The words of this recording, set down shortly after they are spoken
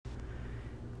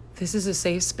This is a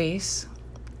safe space.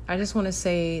 I just want to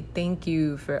say thank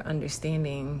you for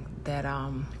understanding that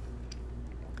I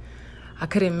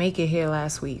couldn't make it here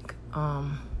last week.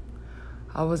 I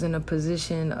was in a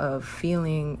position of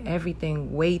feeling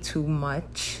everything way too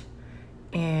much,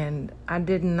 and I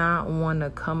did not want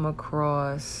to come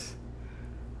across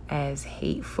as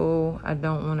hateful. I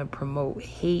don't want to promote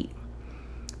hate.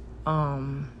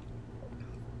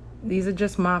 These are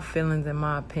just my feelings and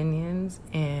my opinions,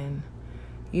 and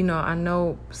I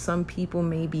know some people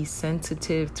may be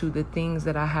sensitive to the things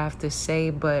that I have to say,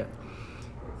 but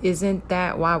isn't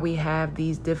that why we have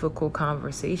these difficult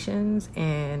conversations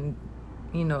and,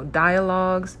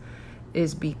 dialogues?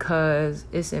 Is because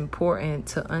it's important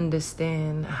to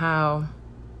understand how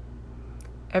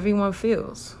everyone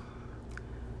feels.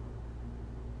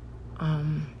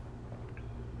 I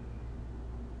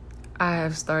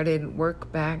have started work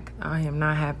back. I am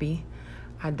not happy.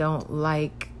 I don't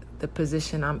like the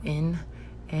position I'm in,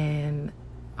 and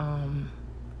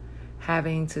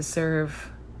having to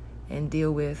serve and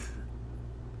deal with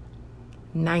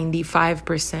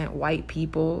 95% white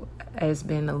people has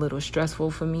been a little stressful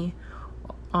for me.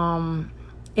 In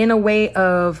a way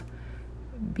of,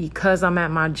 because I'm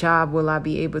at my job, will I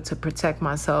be able to protect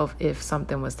myself if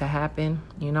something was to happen,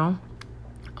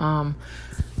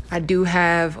 I do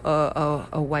have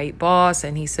a white boss,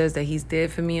 and he says that he's there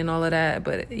for me and all of that,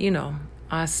 but,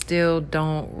 I still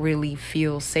don't really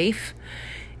feel safe,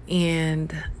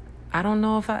 and I don't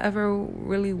know if I ever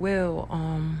really will.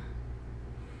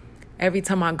 Every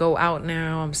time I go out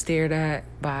now, I'm stared at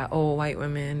by old white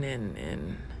women,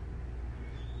 and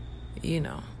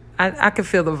I can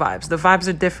feel the vibes. The vibes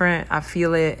are different. I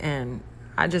feel it, and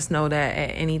I just know that at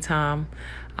any time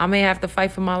I may have to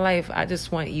fight for my life. I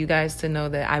just want you guys to know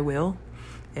that I will.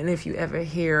 And if you ever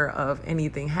hear of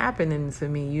anything happening to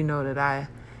me, you know that I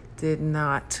did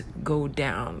not go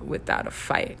down without a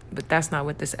fight. But that's not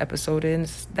what this episode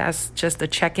is. That's just a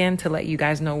check-in to let you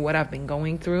guys know what I've been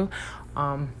going through.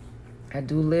 I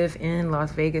do live in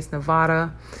Las Vegas,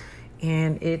 Nevada,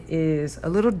 and it is a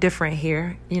little different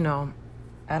here.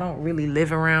 I don't really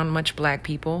live around much black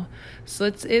people, so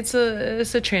it's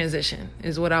a transition,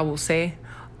 is what I will say.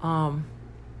 I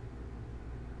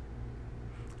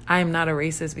am not a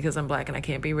racist because I'm black and I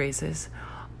can't be racist.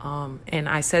 And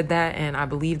I said that, and I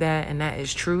believe that, and that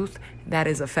is truth. That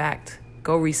is a fact.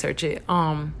 Go research it.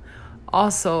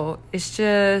 Also, it's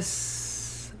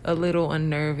just a little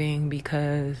unnerving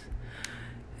because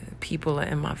people are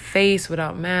in my face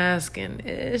without mask, and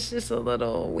it's just a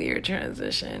little weird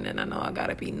transition, and I know I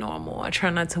gotta be normal. I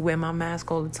try not to wear my mask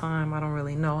all the time. I don't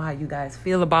really know how you guys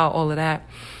feel about all of that.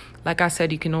 Like I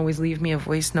said, you can always leave me a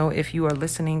voice note if you are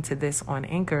listening to this on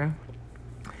Anchor.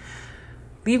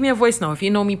 Leave me a voice note. If you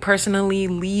know me personally,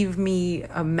 leave me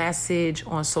a message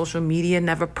on social media.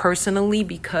 Never personally,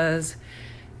 because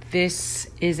this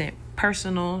isn't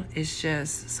personal. It's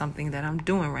just something that I'm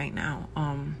doing right now.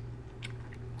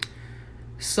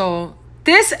 So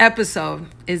this episode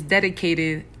is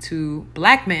dedicated to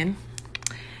black men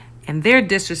and their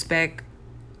disrespect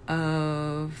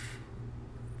of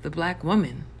the black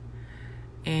woman.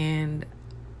 And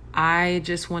I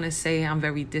just want to say I'm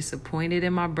very disappointed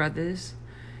in my brothers.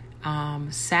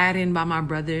 Saddened by my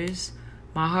brothers.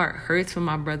 My heart hurts for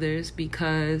my brothers,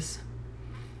 because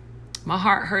my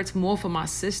heart hurts more for my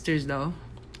sisters, though,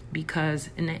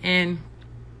 because in the end,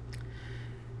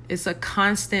 it's a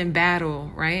constant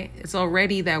battle, right? It's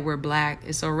already that we're black.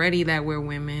 It's already that we're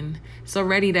women. It's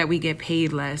already that we get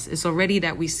paid less. It's already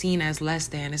that we're seen as less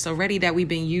than. It's already that we've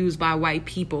been used by white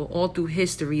people all through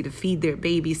history to feed their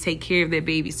babies, take care of their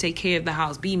babies, take care of the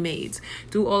house, be maids,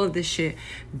 do all of this shit,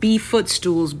 be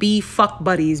footstools, be fuck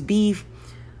buddies, be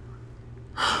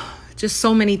just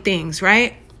so many things,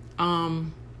 right?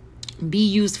 Be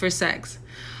used for sex.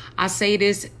 I say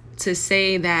this to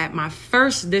say that my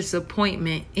first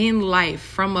disappointment in life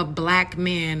from a black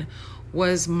man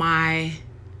was my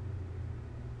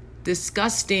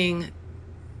disgusting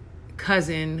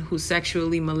cousin who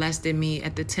sexually molested me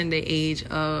at the tender age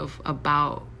of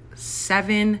about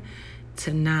 7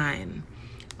 to 9.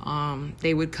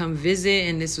 They would come visit,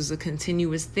 and this was a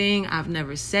continuous thing. I've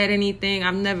never said anything.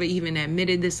 I've never even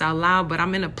admitted this out loud, but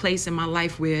I'm in a place in my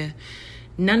life where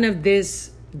none of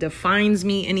this defines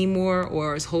me anymore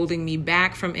or is holding me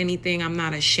back from anything. I'm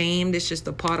not ashamed. It's just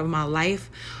a part of my life.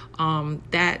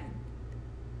 That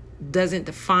doesn't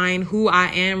define who I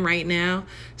am right now,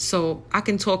 so I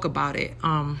can talk about it.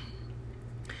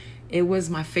 It was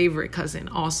my favorite cousin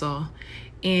also,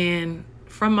 and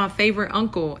from my favorite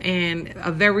uncle, and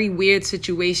a very weird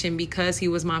situation because he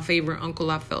was my favorite uncle.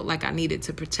 I felt like I needed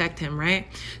to protect him, right?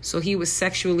 So he was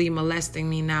sexually molesting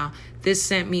me. Now, this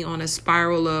sent me on a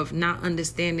spiral of not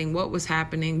understanding what was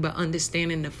happening, but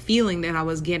understanding the feeling that I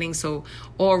was getting. So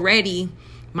already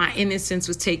my innocence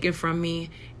was taken from me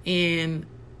and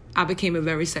I became a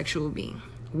very sexual being,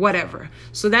 whatever.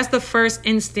 So that's the first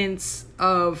instance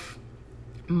of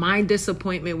my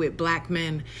disappointment with black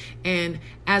men. And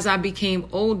as I became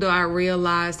older, I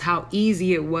realized how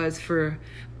easy it was for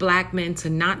black men to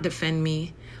not defend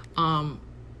me,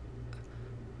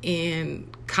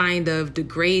 and kind of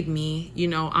degrade me. You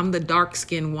know, I'm the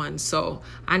dark-skinned one, so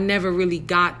I never really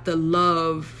got the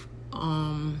love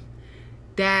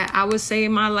that I would say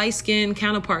my light-skinned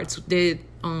counterparts did.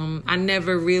 I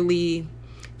never really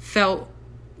felt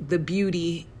the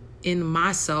beauty in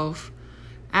myself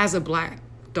as a black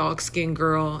dark-skinned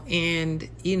girl. And,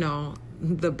 you know,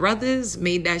 the brothers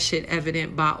made that shit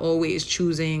evident by always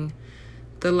choosing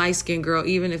the light-skinned girl,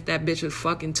 even if that bitch was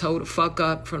fucking toe to fuck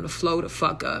up, from the flow to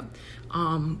fuck up.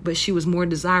 But she was more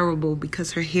desirable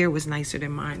because her hair was nicer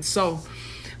than mine. So,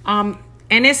 and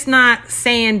it's not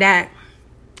saying that,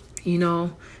 you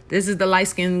know, this is the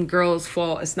light-skinned girl's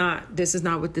fault. This is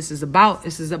not what this is about.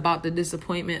 This is about the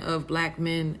disappointment of black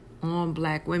men on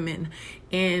black women.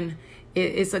 And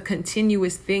it's a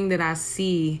continuous thing that I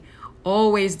see,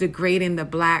 always degrading the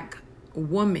black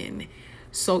woman.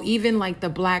 So even like the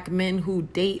black men who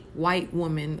date white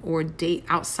women or date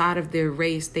outside of their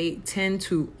race, they tend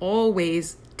to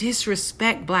always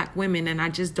disrespect black women. And I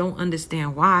just don't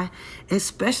understand why,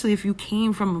 especially if you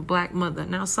came from a black mother.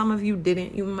 Now, some of you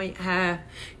didn't. You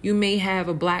may have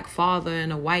a black father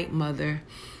and a white mother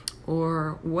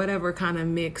or whatever kind of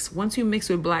mix. Once you mix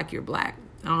with black, you're black.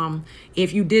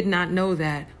 If you did not know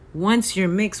that, once you're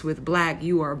mixed with black,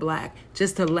 you are black.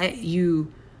 Just to let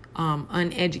you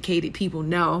uneducated people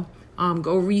know,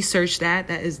 go research that.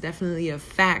 That is definitely a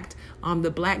fact.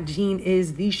 The black gene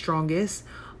is the strongest.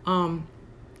 You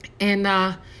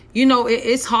know,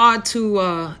 it's hard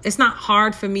to, it's not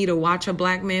hard for me to watch a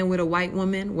black man with a white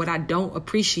woman. What I don't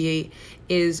appreciate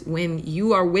is when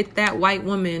you are with that white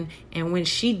woman and when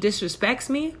she disrespects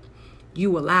me,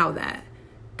 you allow that.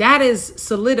 That is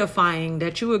solidifying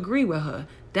that you agree with her.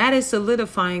 That is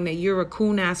solidifying that you're a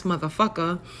coon ass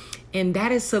motherfucker. And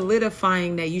that is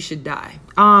solidifying that you should die.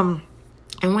 And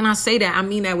when I say that, I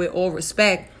mean that with all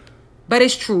respect, but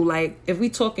it's true. Like, if we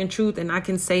talking truth and I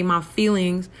can say my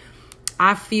feelings,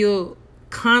 I feel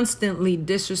constantly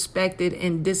disrespected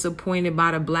and disappointed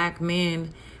by the black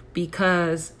man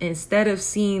because instead of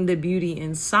seeing the beauty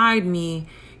inside me,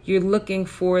 you're looking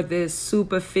for this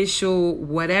superficial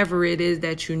whatever it is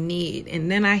that you need.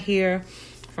 And then I hear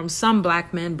from some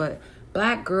black men, but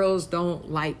black girls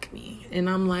don't like me. And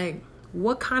I'm like,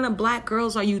 what kind of black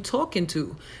girls are you talking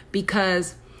to?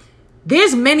 Because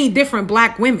there's many different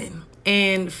black women.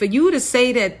 And for you to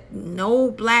say that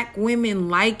no black women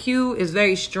like you is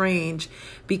very strange,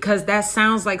 because that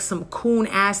sounds like some coon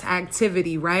ass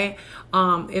activity, right?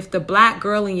 If the black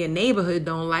girl in your neighborhood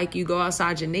don't like you, go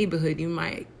outside your neighborhood, you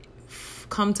might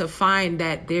come to find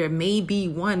that there may be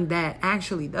one that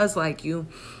actually does like you.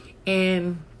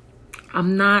 And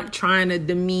I'm not trying to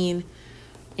demean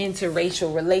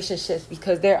interracial relationships,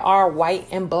 because there are white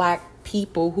and black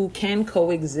people who can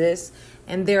coexist,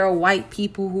 and there are white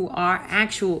people who are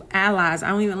actual allies. I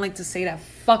don't even like to say that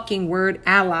fucking word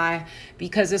ally,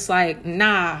 because it's like,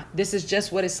 nah, this is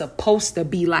just what it's supposed to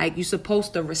be like. You're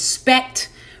supposed to respect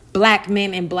black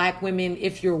men and black women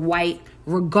if you're white,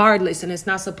 regardless, and it's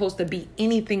not supposed to be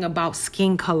anything about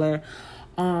skin color.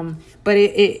 But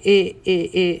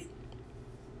it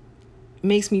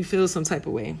makes me feel some type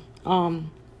of way.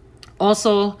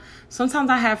 Also, sometimes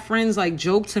I have friends like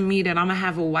joke to me that I'm gonna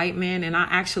have a white man, and I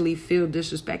actually feel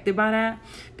disrespected by that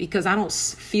because I don't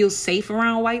feel safe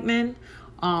around white men.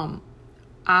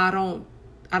 I don't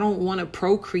want to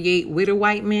procreate with a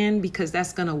white man because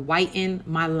that's gonna whiten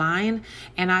my line,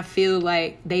 and I feel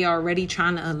like they are already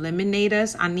trying to eliminate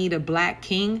us. I need a black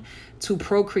king to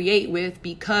procreate with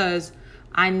because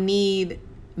I need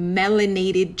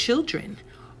melanated children.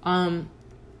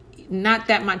 Not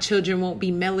that my children won't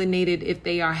be melanated if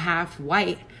they are half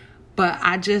white, but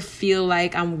I just feel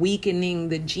like I'm weakening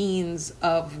the genes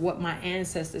of what my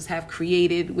ancestors have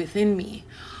created within me.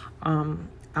 I'm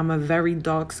a very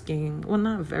dark-skinned, well,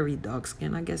 not very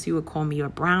dark-skinned, I guess you would call me a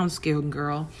brown-skinned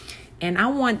girl. And I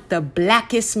want the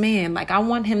blackest man. Like, I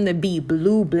want him to be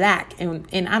blue-black.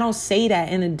 And I don't say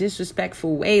that in a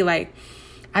disrespectful way. Like,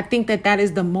 I think that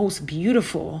is the most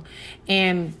beautiful.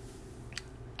 And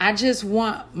I just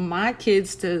want my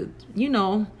kids to, you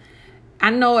know, I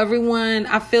know everyone,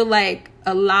 I feel like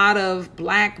a lot of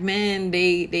black men,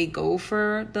 they go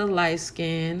for the light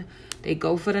skin. They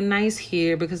go for the nice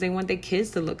hair because they want their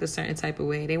kids to look a certain type of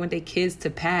way. They want their kids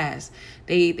to pass.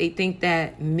 They think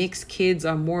that mixed kids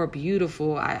are more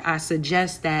beautiful. I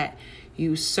suggest that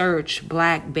you search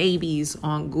black babies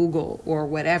on Google or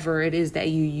whatever it is that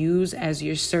you use as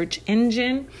your search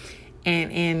engine.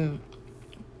 And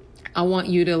I want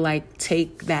you to like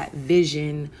take that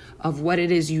vision of what it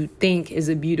is you think is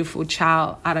a beautiful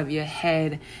child out of your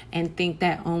head and think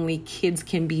that only kids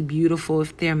can be beautiful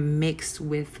if they're mixed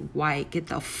with white. Get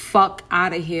the fuck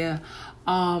out of here.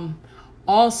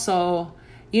 Also,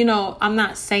 you know, I'm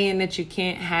not saying that you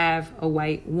can't have a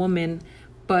white woman,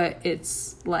 but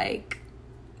it's like,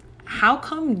 how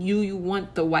come you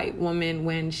want the white woman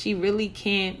when she really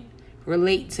can't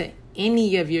relate to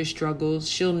any of your struggles?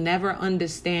 She'll never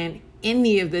understand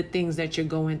any of the things that you're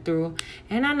going through.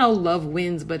 And I know love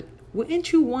wins, but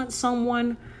wouldn't you want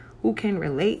someone who can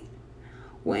relate?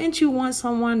 Wouldn't you want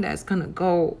someone that's going to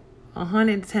go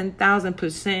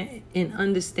 110,000% in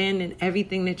understanding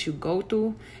everything that you go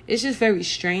through? It's just very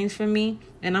strange for me.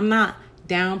 And I'm not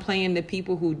downplaying the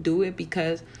people who do it,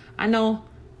 because I know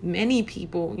many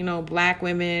people, you know, black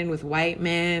women with white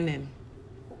men, and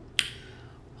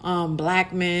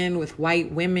black men with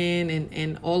white women,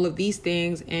 and all of these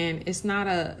things. And it's not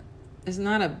a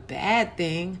bad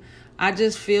thing. I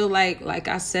just feel like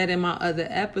I said in my other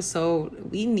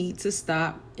episode, we need to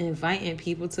stop inviting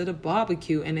people to the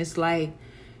barbecue. And it's like,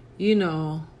 you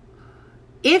know,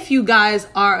 if you guys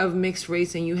are of mixed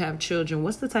race and you have children,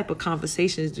 what's the type of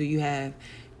conversations do you have?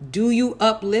 Do you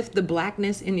uplift the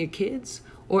blackness in your kids?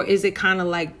 Or is it kind of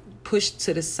like pushed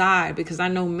to the side? Because I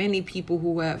know many people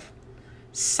who have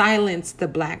silenced the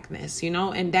blackness, you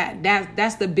know, and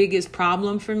that's the biggest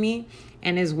problem for me,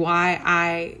 and is why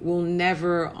I will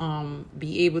never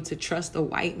be able to trust a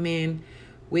white man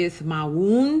with my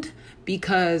wound,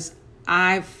 because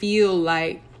I feel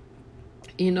like,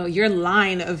 you know, your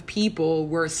line of people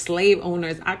were slave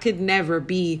owners. I could never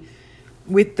be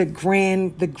with the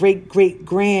great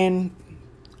grand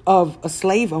of a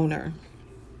slave owner.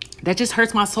 That just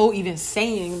hurts my soul even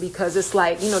saying, because it's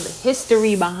like, you know, the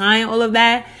history behind all of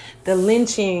that, the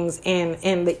lynchings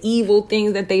and the evil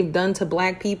things that they've done to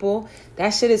black people,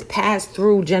 that shit is passed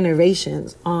through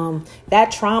generations.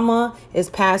 That trauma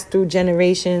is passed through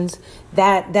generations.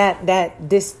 That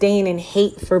disdain and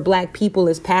hate for black people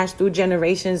is passed through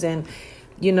generations. And,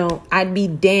 you know, I'd be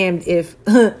damned if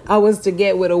I was to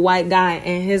get with a white guy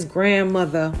and his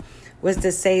grandmother was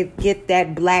to say, get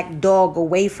that black dog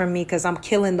away from me, because I'm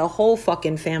killing the whole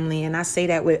fucking family. And I say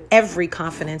that with every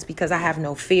confidence because I have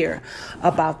no fear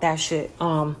about that shit.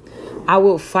 I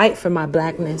will fight for my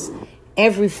blackness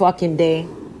every fucking day,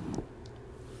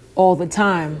 all the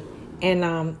time.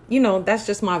 And, you know, that's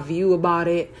just my view about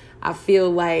it. I feel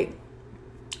like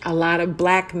a lot of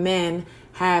black men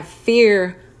have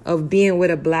fear of being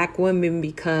with a black woman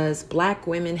because black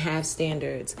women have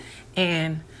standards.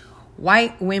 And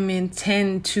white women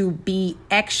tend to be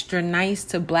extra nice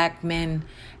to black men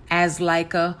as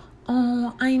like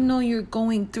oh, I know you're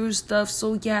going through stuff,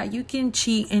 so yeah, you can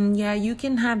cheat, and yeah, you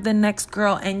can have the next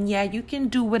girl, and yeah, you can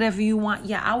do whatever you want.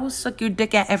 Yeah, I will suck your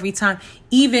dick at every time,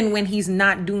 even when he's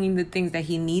not doing the things that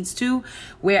he needs to.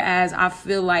 Whereas I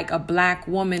feel like a black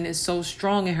woman is so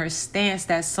strong in her stance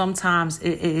that sometimes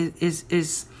it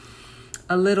is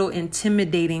a little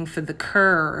intimidating for the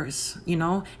curs, you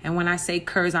know? And when I say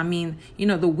curs, I mean, you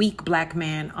know, the weak black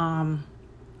man.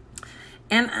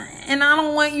 And I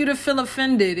don't want you to feel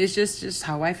offended. It's just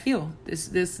how I feel. This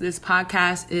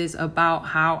podcast is about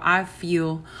how I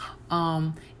feel.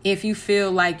 If you feel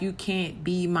like you can't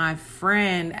be my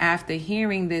friend after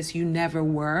hearing this, you never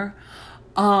were.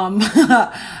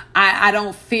 I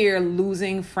don't fear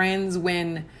losing friends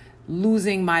when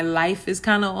losing my life is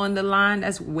kind of on the line.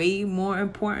 That's way more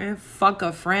important. Fuck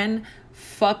a friend,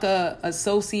 fuck a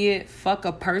associate, fuck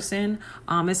a person.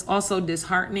 It's also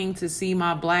disheartening to see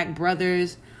my black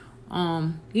brothers,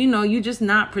 you know, you just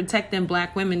not protecting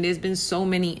black women. There's been so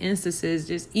many instances,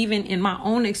 just even in my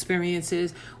own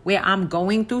experiences, where I'm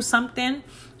going through something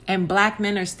and black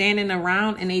men are standing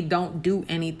around and they don't do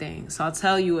anything. So I'll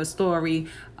tell you a story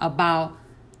about,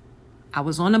 I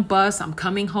was on a bus, I'm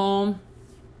coming home,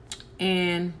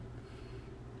 and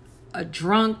a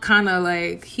drunk kind of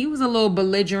like, he was a little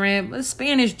belligerent, a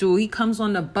Spanish dude. He comes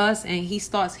on the bus and he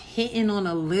starts hitting on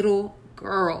a little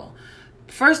girl.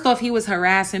 First off, he was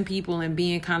harassing people and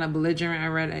being kind of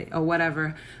belligerent or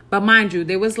whatever. But mind you,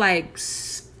 there was like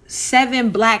 7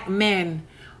 black men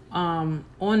on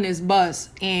this bus,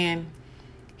 and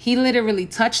he literally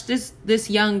touched this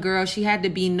young girl. She had to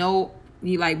be no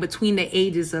like between the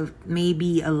ages of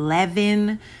maybe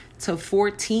 11 to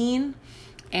 14,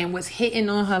 and was hitting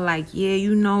on her like, yeah,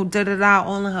 you know, da-da-da,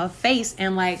 all in her face.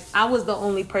 And like, I was the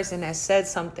only person that said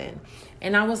something.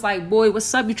 And I was like, boy,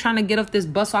 what's up? You trying to get off this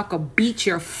bus so I could beat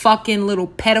your fucking little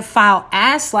pedophile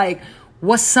ass? Like,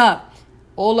 what's up?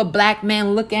 All the black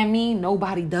men look at me.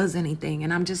 Nobody does anything.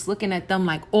 And I'm just looking at them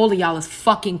like, all of y'all is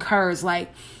fucking curs.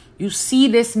 Like, you see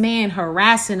this man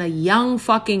harassing a young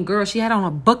fucking girl. She had on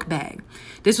a book bag.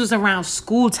 This was around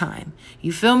school time.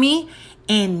 You feel me?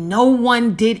 And no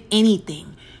one did anything.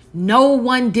 No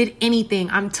one did anything.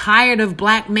 I'm tired of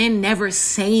black men never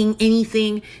saying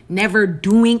anything, never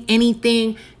doing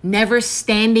anything, never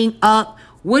standing up.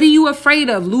 What are you afraid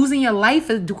of? Losing your life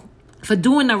for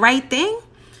doing the right thing?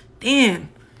 Damn.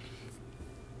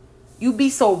 You be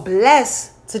so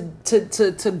blessed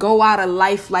to go out of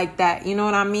life like that. You know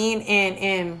what I mean?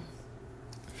 And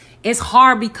it's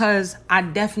hard because I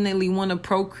definitely want to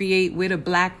procreate with a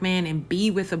black man and be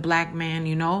with a black man,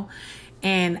 you know?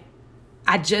 And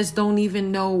I just don't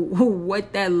even know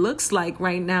what that looks like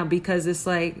right now, because it's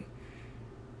like,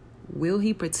 will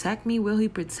he protect me? Will he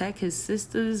protect his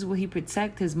sisters? Will he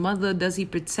protect his mother? Does he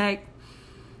protect,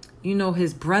 you know,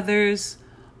 his brothers?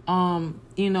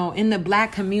 You know, in the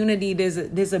black community,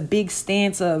 there's a big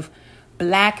stance of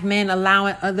black men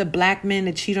allowing other black men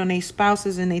to cheat on their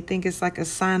spouses, and they think it's like a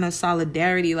sign of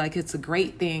solidarity, like it's a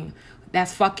great thing.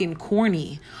 That's fucking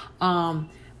corny.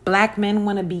 Black men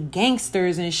want to be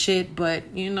gangsters and shit, but,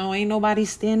 you know, ain't nobody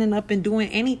standing up and doing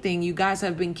anything. You guys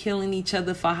have been killing each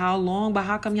other for how long? But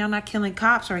how come y'all not killing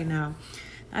cops right now?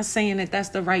 Not saying that that's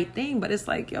the right thing, but it's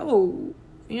like, yo,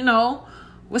 you know,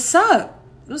 what's up?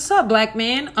 What's up, black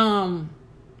man?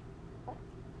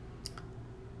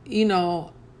 You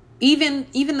know, even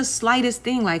the slightest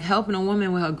thing, like helping a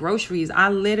woman with her groceries. I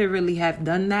literally have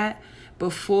done that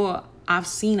before. I've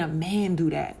seen a man do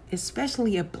that,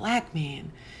 especially a black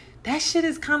man. That shit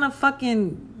is kind of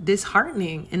fucking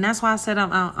disheartening. And that's why I said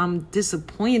I'm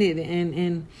disappointed,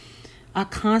 and I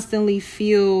constantly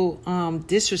feel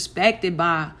disrespected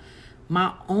by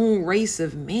my own race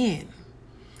of men.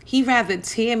 He rather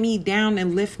tear me down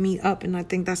than lift me up. And I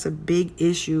think that's a big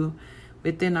issue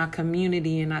within our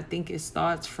community. And I think it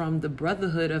starts from the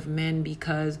brotherhood of men,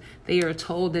 because they are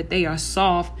told that they are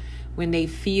soft when they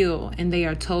feel, and they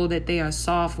are told that they are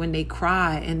soft when they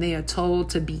cry, and they are told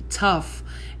to be tough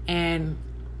and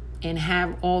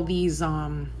have all these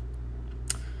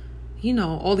you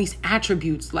know, all these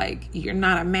attributes, like you're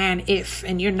not a man if,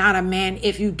 and you're not a man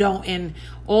if you don't, and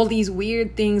all these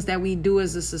weird things that we do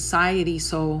as a society.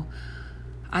 So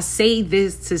I say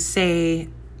this to say,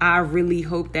 I really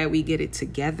hope that we get it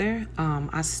together.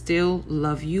 I still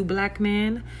love you, black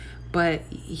man, but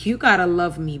you gotta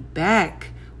love me back.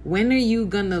 When are you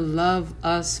gonna love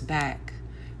us back?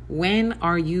 When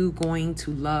are you going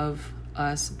to love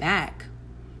us back?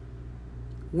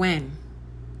 When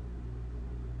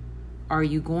are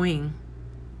you going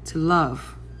to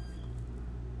love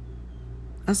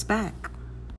us back?